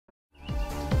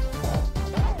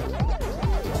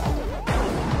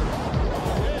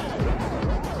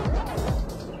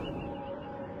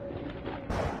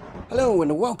Hello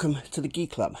and welcome to the Geek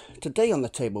Club. Today on the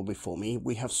table before me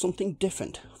we have something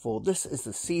different, for this is the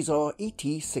CZUR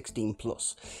ET16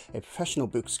 Plus, a professional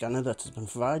book scanner that has been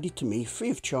provided to me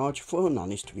free of charge for an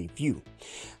honest review.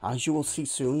 As you will see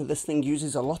soon, this thing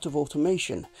uses a lot of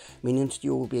automation, meaning that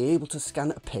you will be able to scan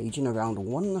a page in around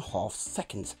 1.5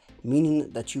 seconds,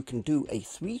 meaning that you can do a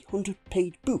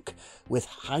 300-page book with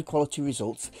high quality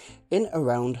results in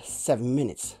around 7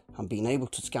 minutes, and being able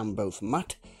to scan both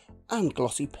matte and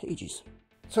glossy pages.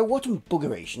 So what in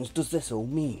buggerations does this all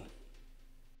mean?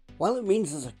 Well, it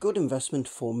means there's a good investment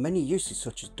for many uses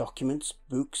such as documents,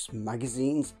 books,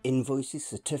 magazines, invoices,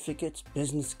 certificates,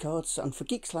 business cards, and for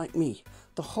geeks like me,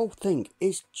 the whole thing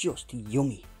is just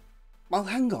yummy. Well,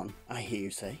 hang on, I hear you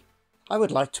say. I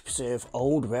would like to preserve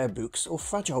old rare books or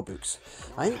fragile books.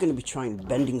 I ain't going to be trying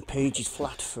bending pages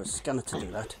flat for a scanner to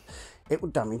do that. It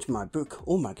would damage my book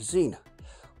or magazine.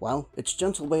 Well, its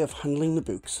gentle way of handling the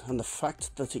books and the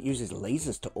fact that it uses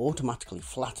lasers to automatically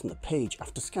flatten the page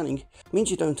after scanning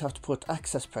means you don't have to put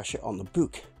excess pressure on the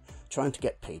book trying to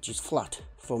get pages flat.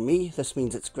 For me, this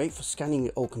means it's great for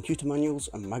scanning old computer manuals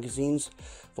and magazines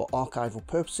for archival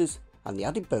purposes, and the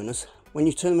added bonus, when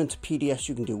you turn them into PDFs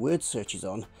you can do word searches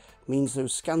on, means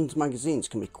those scanned magazines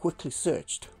can be quickly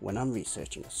searched when I'm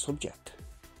researching a subject.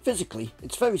 Physically,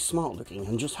 it's very smart looking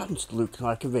and just happens to look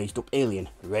like a raised up alien,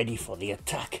 ready for the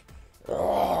attack.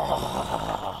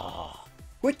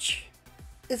 Which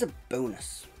is a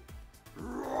bonus.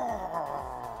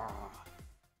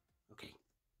 Okay,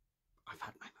 I've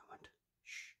had my moment.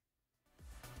 Shh.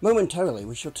 Momentarily,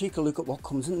 we shall take a look at what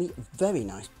comes in the very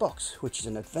nice box, which is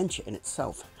an adventure in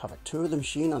itself. Have a tour of the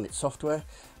machine and its software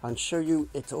and show you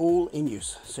it's all in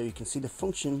use so you can see the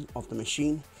function of the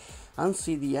machine and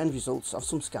see the end results of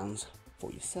some scans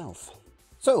for yourself.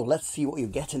 So let's see what you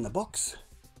get in the box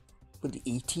with the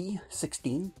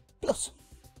ET16 Plus.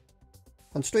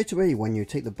 And straight away when you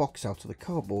take the box out of the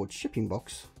cardboard shipping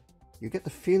box, you get the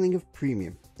feeling of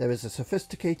premium. There is a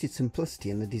sophisticated simplicity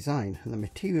in the design and the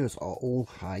materials are all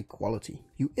high quality.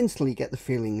 You instantly get the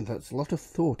feeling that a lot of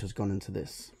thought has gone into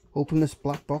this. Open this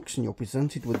black box and you're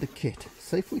presented with the kit,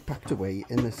 safely packed away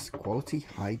in this quality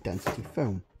high density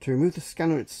foam. To remove the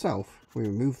scanner itself, we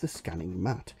remove the scanning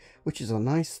mat, which is a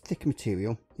nice thick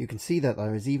material. You can see that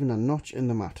there is even a notch in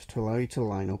the mat to allow you to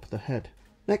line up the head.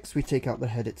 Next we take out the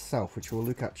head itself, which we'll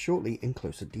look at shortly in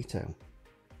closer detail.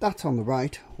 That on the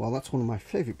right, well, that's one of my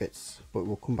favourite bits, but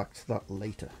we'll come back to that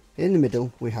later. In the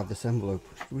middle we have this envelope,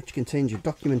 which contains your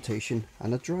documentation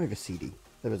and a driver CD.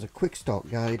 There is a quick start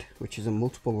guide which is in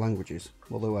multiple languages,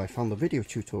 although I found the video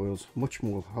tutorials much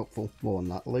more helpful, more on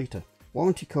that later.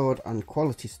 Warranty card and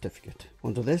quality certificate.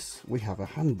 Under this we have a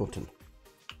hand button.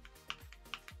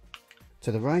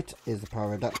 To the right is the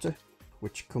power adapter,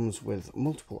 which comes with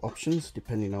multiple options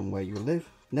depending on where you live.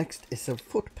 Next is a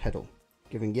foot pedal,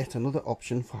 giving yet another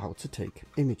option for how to take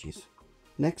images.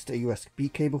 Next, a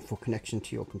USB cable for connection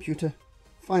to your computer.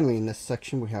 Finally, in this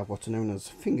section we have what are known as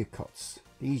finger cuts.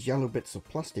 These yellow bits of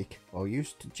plastic are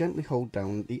used to gently hold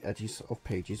down the edges of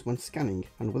pages when scanning,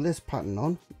 and with this pattern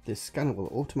on, this scanner will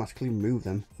automatically remove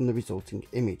them from the resulting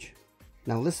image.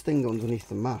 Now this thing underneath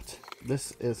the mat,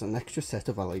 this is an extra set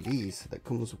of LEDs that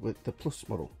comes with the Plus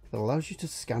model that allows you to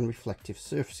scan reflective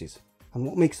surfaces, and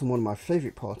what makes them one of my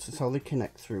favourite parts is how they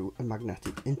connect through a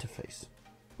magnetic interface.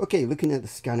 Okay, looking at the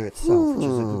scanner itself, which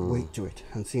has a good weight to it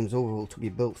and seems overall to be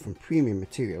built from premium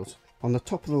materials. On the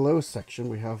top of the lower section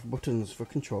we have buttons for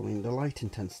controlling the light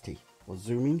intensity, for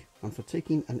zooming and for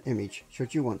taking an image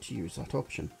should you want to use that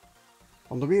option.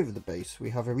 On the rear of the base we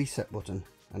have a reset button,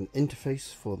 an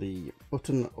interface for the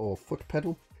button or foot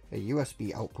pedal, a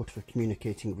USB output for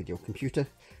communicating with your computer,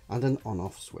 and an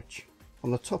on-off switch. On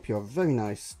the top you have a very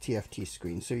nice TFT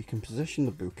screen so you can position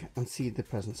the book and see the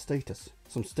present status.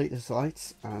 Some status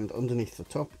lights, and underneath the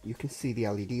top you can see the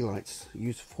LED lights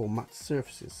used for matte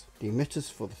surfaces. The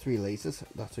emitters for the 3 lasers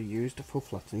that are used for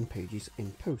flattening pages in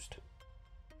post.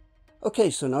 Okay,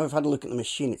 so now I've had a look at the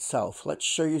machine itself, let's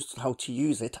show you how to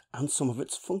use it and some of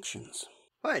its functions.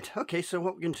 Right, okay, so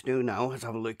what we're going to do now is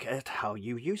have a look at how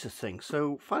you use this thing.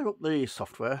 So fire up the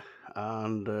software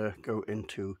and go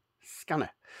into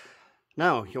Scanner.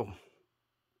 Now you'll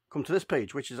come to this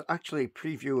page, which is actually a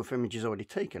preview of images already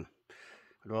taken.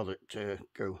 I'd rather it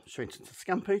go straight into the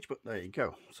scan page, but there you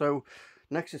go. So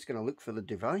next it's going to look for the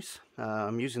device.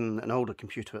 I'm using an older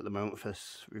computer at the moment for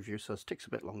this review, so it takes a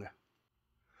bit longer.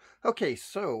 Okay,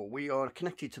 so we are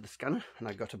connected to the scanner and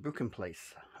I've got a book in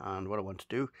place, and what I want to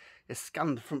do is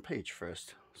scan the front page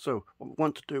first. So what we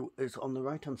want to do is on the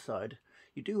right hand side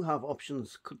you do have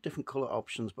options, different colour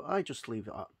options, but I just leave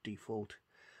it at default.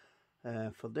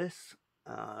 For this,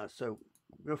 so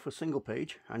go for a single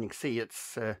page and you can see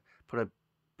it's put a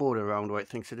border around where it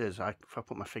thinks it is. If I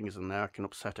put my fingers in there, I can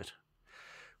upset it.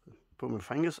 Put my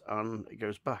fingers and it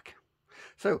goes back.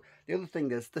 So the other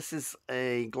thing is, this is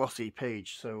a glossy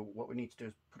page, so what we need to do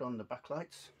is put on the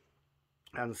backlights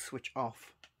and switch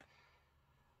off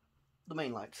the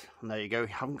main lights, and there you go, you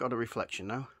haven't got a reflection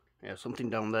now. Yeah, something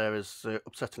down there is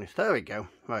upsetting it. There we go.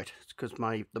 Right, it's because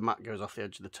the mat goes off the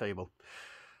edge of the table,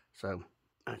 so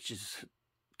it's just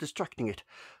distracting it.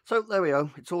 So there we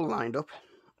go, it's all lined up.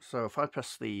 So if I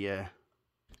press the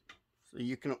so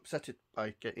you can upset it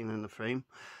by getting in the frame.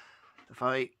 If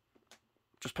I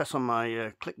just press on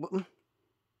my click button,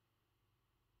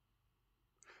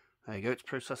 there you go, it's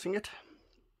processing it.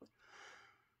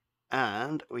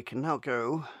 And we can now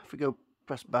go, if we go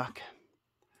press back,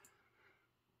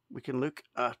 we can look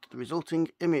at the resulting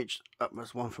image. That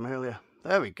was one from earlier.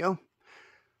 There we go.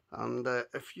 And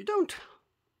if you don't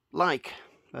like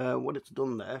what it's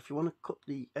done there, if you want to cut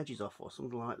the edges off or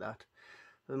something like that,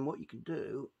 then what you can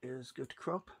do is go to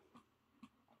crop,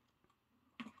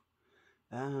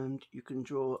 and you can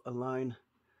draw a line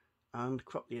and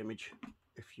crop the image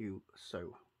if you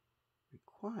so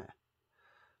require,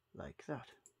 like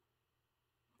that,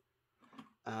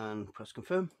 and press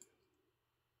confirm.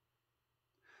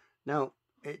 Now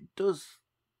it does,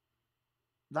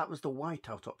 that was the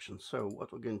whiteout option, so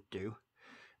what we're going to do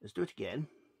is do it again,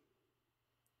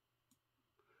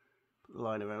 put a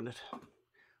line around it.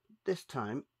 This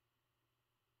time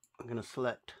I'm going to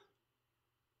select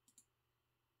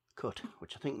cut,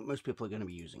 which I think most people are going to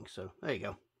be using, so there you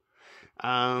go.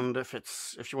 And if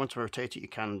you want to rotate it, you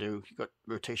can do. You've got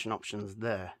rotation options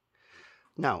there.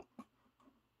 Now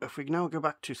if we now go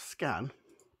back to scan,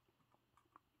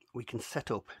 we can set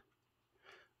up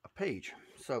a page.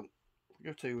 So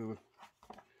we'll go to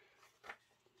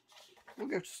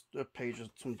a page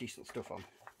with some decent stuff on.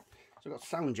 So we've got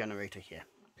sound generator here.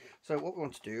 So what we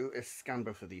want to do is scan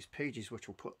both of these pages, which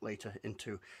we'll put later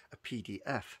into a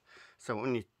PDF. So what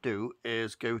we need to do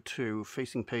is go to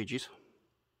facing pages.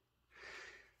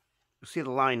 You'll see the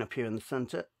line up here in the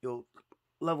center. You'll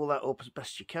level that up as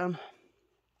best you can.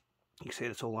 You can see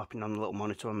it's all happening on the little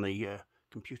monitor on the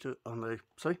computer, on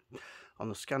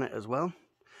the scanner as well.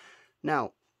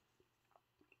 Now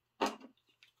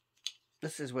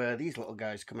this is where these little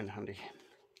guys come in handy.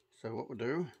 So what we'll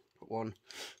do, put one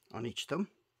on each thumb,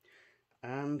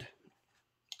 and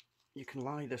you can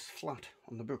lie this flat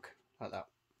on the book like that.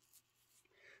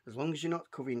 As long as you're not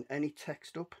covering any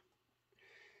text up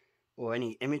or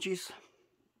any images,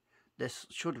 this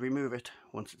should remove it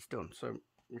once it's done. So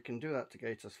we can do that to get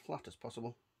it as flat as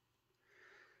possible,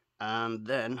 and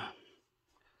then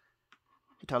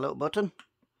hit our little button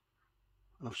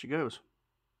and off she goes.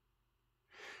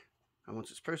 And once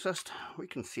it's processed, we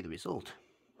can see the result.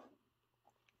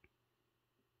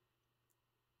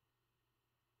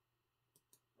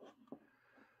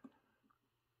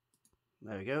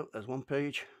 There we go, there's one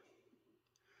page,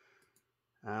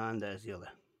 and there's the other.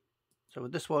 So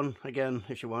with this one, again,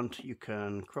 if you want, you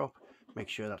can crop, make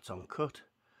sure that's on cut,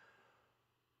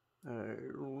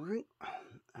 and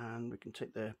we can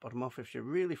take the bottom off. If you're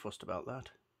really fussed about that,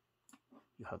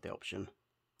 you have the option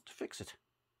to fix it.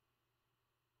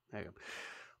 There you go.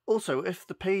 Also, if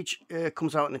the page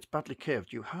comes out and it's badly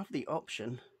curved, you have the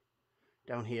option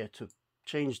down here to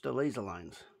change the laser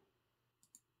lines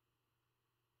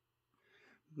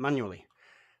manually.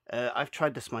 I've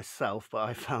tried this myself, but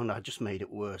I found I just made it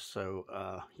worse, so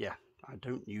yeah, I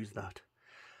don't use that.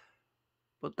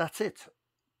 But that's it,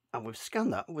 and we've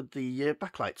scanned that with the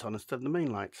backlights on instead of the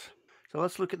main lights. So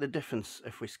let's look at the difference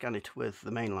if we scan it with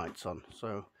the main lights on.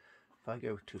 So if I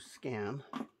go to scan,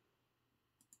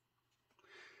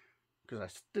 because I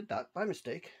did that by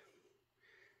mistake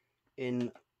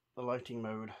in the lighting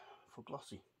mode for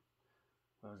glossy,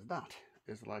 whereas that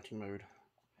is the lighting mode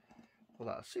for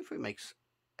that. Let's see if it makes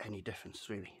any difference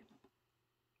really.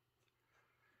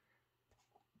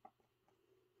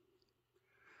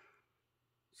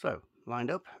 So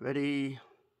lined up, ready,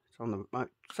 it's on the right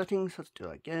settings. Let's do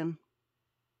that again,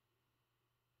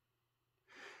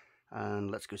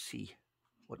 and let's go see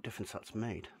what difference that's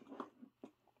made.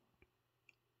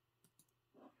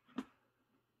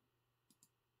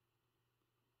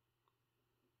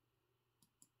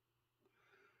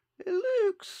 It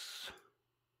looks,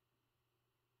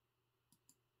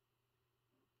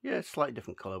 yeah, it's slightly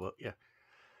different colour, but yeah.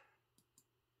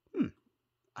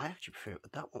 I actually prefer it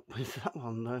with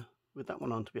that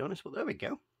one on, to be honest, but there we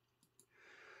go.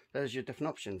 There's your different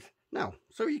options. Now,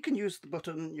 so you can use the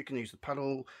button, you can use the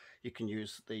paddle, you can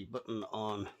use the button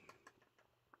on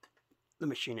the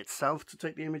machine itself to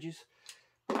take the images,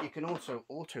 but you can also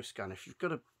auto scan. If you've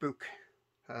got a book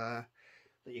that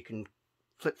you can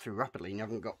flip through rapidly and you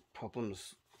haven't got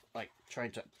problems like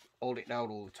trying to hold it down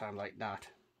all the time like that.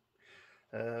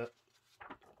 An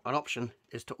option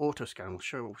is to auto scan.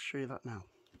 We'll show you that now.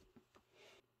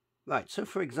 Right, so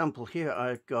for example here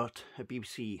I've got a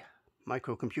BBC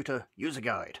microcomputer user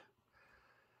guide,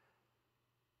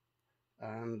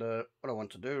 and what I want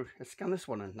to do is scan this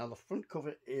one in. Now the front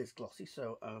cover is glossy,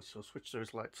 so I'll switch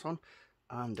those lights on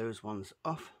and those ones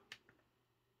off.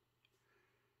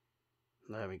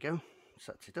 There we go,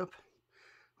 sets it up.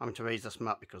 I'm going to raise this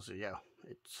map because yeah,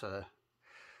 it's the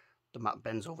map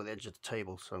bends over the edge of the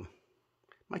table, so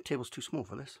my table's too small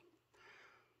for this.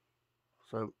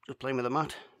 So just playing with the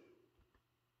mat.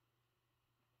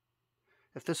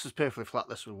 If this was perfectly flat,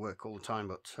 this would work all the time,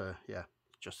 but yeah,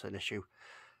 just an issue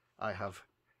I have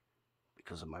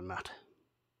because of my mat.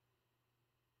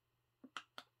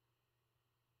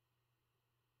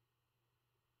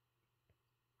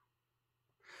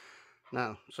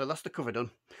 Now, so that's the cover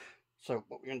done. So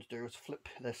what we're going to do is flip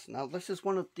this. Now this is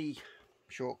one of the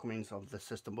shortcomings of the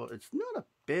system, but it's not a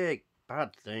big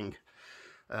bad thing.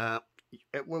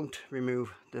 It won't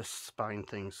remove this spine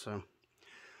thing, so,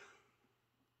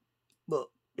 but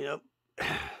you know,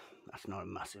 that's not a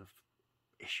massive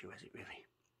issue, is it really?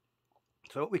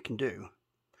 So what we can do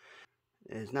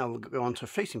is now we'll go on to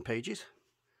facing pages,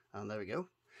 and there we go.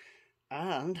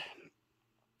 And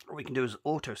what we can do is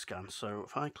auto scan. So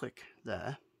if I click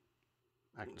there,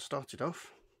 I can start it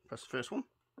off, press the first one.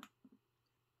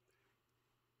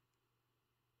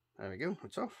 There we go,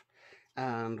 it's off.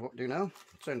 And what we do now,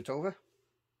 turn it over.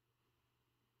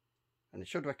 And it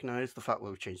should recognise the fact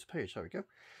where we changed the page. There we go.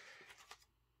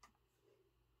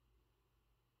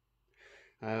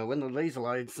 When the laser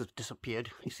lines have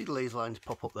disappeared, you see the laser lines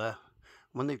pop up there.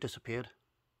 When they've disappeared,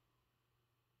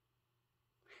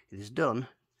 it is done,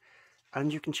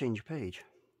 and you can change your page.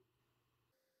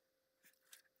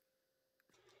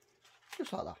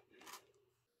 Just like that.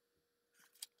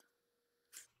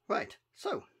 Right,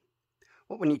 so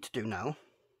what we need to do now,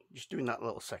 just doing that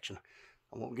little section,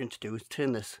 and what we're going to do is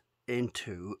turn this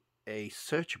into a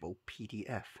searchable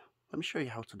PDF. Let me show you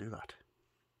how to do that.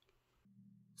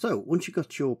 So once you've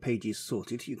got your pages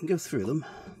sorted, you can go through them,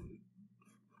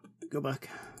 go back,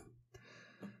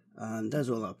 and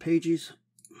there's all our pages.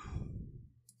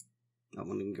 That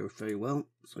one didn't go very well,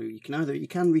 so you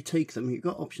can retake them. You've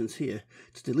got options here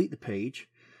to delete the page,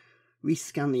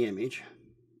 rescan the image,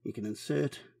 you can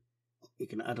insert, you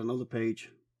can add another page,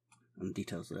 and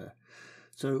details there.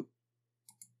 So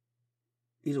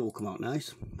these all come out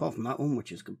nice, apart from that one,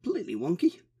 which is completely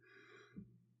wonky.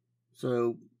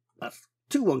 So that's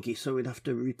too wonky, so we'd have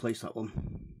to replace that one.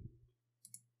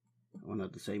 That one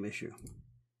had the same issue.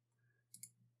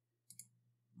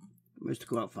 Most to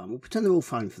go out fine. We'll pretend they're all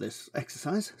fine for this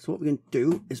exercise. So what we're going to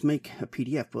do is make a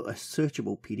PDF, but a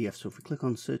searchable PDF. So if we click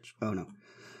on search, oh no,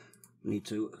 we need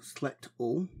to select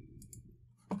all,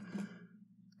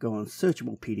 go on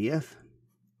searchable PDF,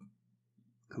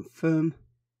 confirm,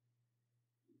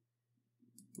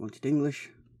 wanted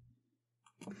English,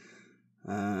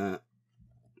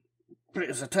 put it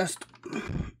as a test,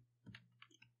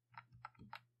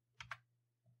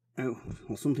 oh,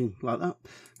 or something like that.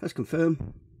 Let's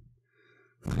confirm.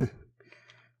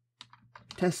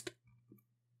 Test,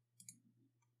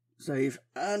 save,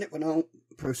 and it will now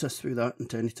process through that and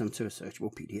turn it into a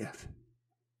searchable PDF.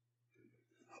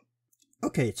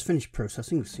 Okay, it's finished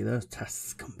processing. You see there,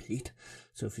 tasks complete.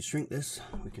 So if we shrink this,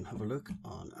 we can have a look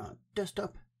on our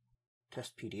desktop,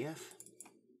 test PDF,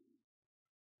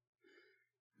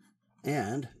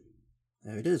 and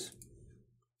there it is,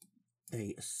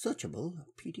 a searchable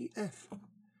PDF.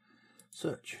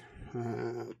 Search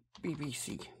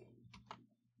BBC.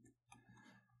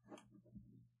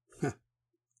 Huh.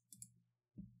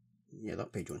 Yeah,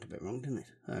 that page went a bit wrong, didn't it?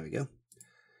 There we go.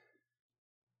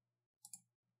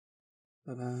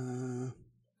 Ta-da.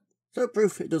 So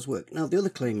proof it does work. Now the other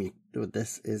claim you do with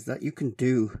this is that you can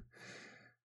do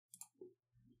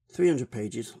 300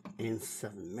 pages in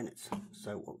 7 minutes.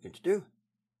 So what we're going to do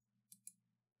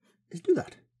is do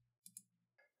that.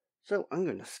 So I'm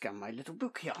going to scan my little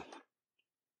book here.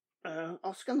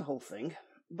 I'll scan the whole thing,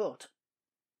 but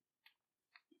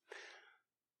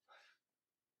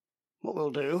what we'll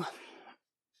do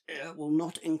will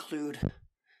not include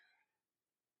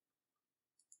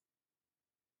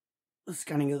the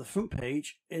scanning of the front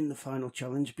page in the final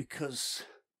challenge, because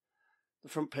the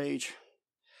front page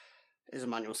is a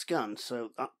manual scan, so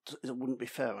that it wouldn't be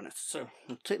fair on it. So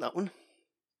I'll take that one,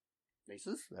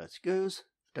 places, there it goes,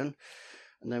 done,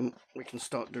 and then we can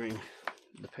start doing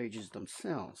the pages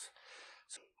themselves.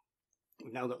 So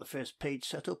we've now got the first page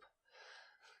set up.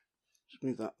 Just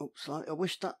move that up slightly. I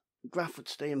wish that graph would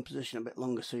stay in position a bit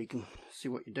longer so you can see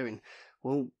what you're doing.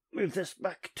 We'll move this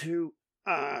back to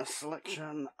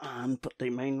selection and put the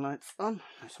main lights on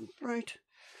nice and bright.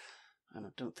 And I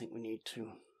don't think we need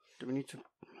to. Do we need to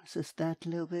assist that a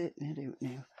little bit? I don't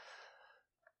know.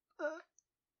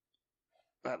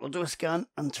 Right, we'll do a scan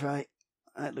and try.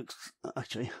 It looks,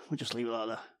 actually, we'll just leave it like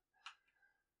that.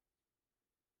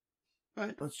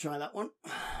 Right, let's try that one.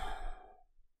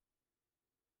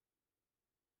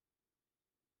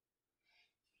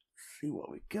 See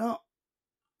what we got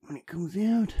when it comes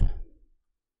out.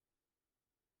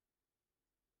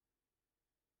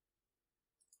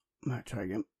 Might try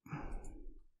again.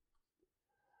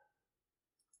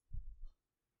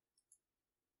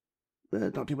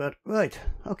 Not too bad. Right,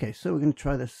 okay, so we're going to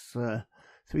try this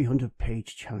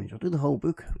 300-page challenge. I'll do the whole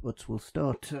book, but we'll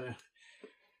start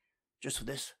just with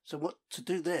this. So to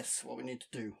do this, what we need to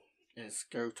do is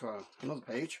go to another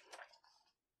page,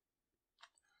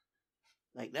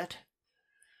 like that,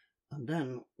 and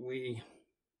then we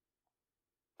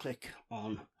click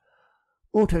on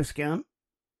Auto Scan,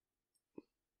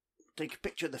 take a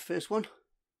picture of the first one,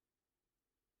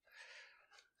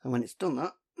 and when it's done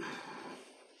that,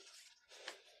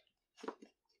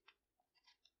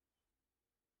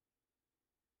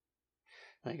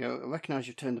 there you go. Recognise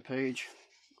you've turned the page.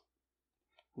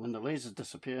 When the lasers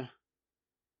disappear,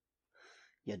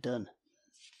 you're done.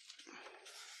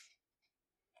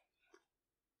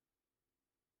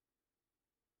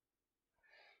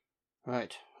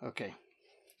 Right, okay.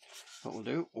 What we'll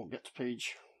do, we'll get to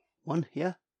page 1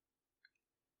 here.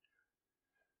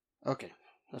 Okay,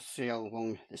 let's see how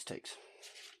long this takes.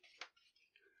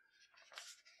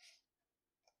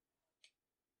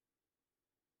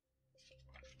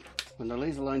 When the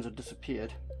laser lines have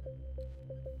disappeared,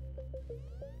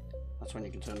 that's when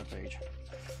you can turn the page.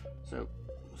 So,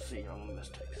 let's see how long this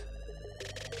takes.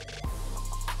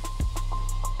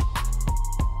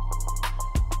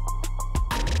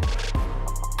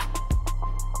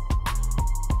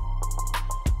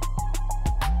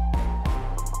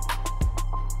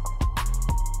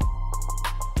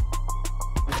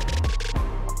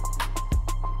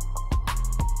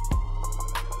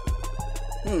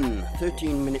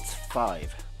 13 minutes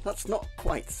 5. That's not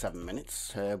quite 7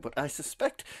 minutes, but I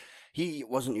suspect he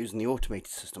wasn't using the automated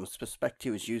system. I suspect he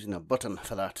was using a button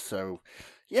for that. So,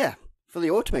 yeah, for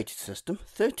the automated system,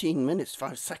 13 minutes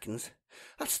 5 seconds,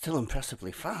 that's still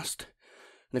impressively fast.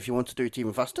 And if you want to do it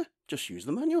even faster, just use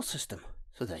the manual system.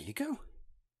 So there you go.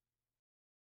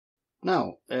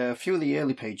 Now, a few of the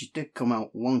early pages did come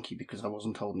out wonky because I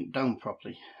wasn't holding it down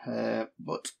properly.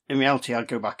 But in reality, I'd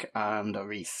go back and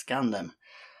rescan them.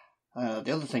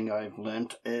 The other thing I've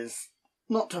learnt is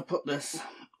not to put this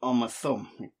on my thumb.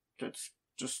 It's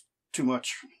just too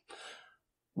much.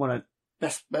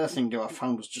 Better thing to do I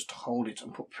found was just to hold it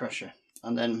and put pressure.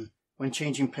 And then when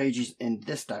changing pages in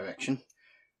this direction,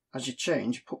 as you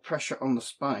change, put pressure on the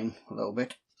spine a little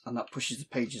bit, and that pushes the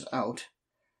pages out.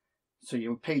 So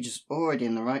your page is already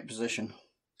in the right position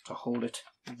to hold it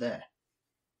there.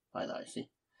 Like that, you see?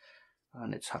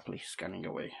 And it's happily scanning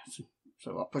away.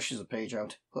 So that pushes the page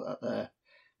out, put that there,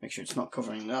 make sure it's not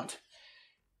covering that,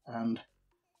 and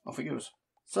off it goes.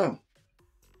 So,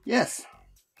 yes,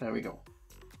 there we go.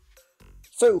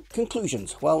 So,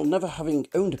 conclusions. While never having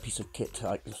owned a piece of kit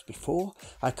like this before,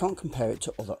 I can't compare it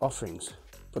to other offerings,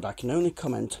 but I can only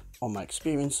comment on my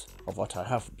experience of what I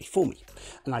have before me,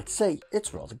 and I'd say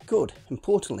it's rather good.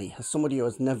 Importantly, as somebody who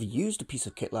has never used a piece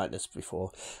of kit like this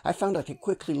before, I found I could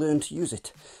quickly learn to use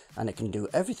it, and it can do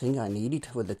everything I needed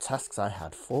with the tasks I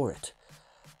had for it.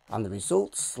 And the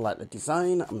results, like the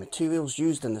design and materials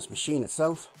used in this machine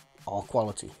itself, are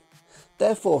quality.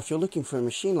 Therefore, if you're looking for a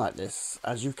machine like this,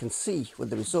 as you can see with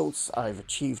the results I've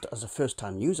achieved as a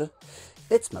first-time user,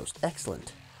 it's most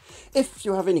excellent. If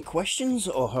you have any questions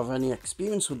or have any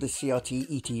experience with the CRT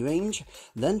ET range,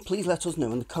 then please let us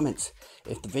know in the comments.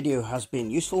 If the video has been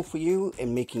useful for you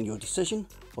in making your decision,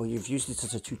 or you've used it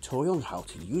as a tutorial on how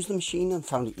to use the machine and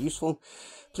found it useful,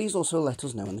 please also let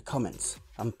us know in the comments.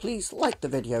 And please like the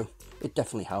video, it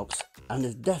definitely helps and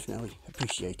is definitely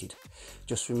appreciated.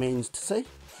 Just remains to say,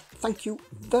 thank you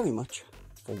very much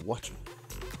for watching.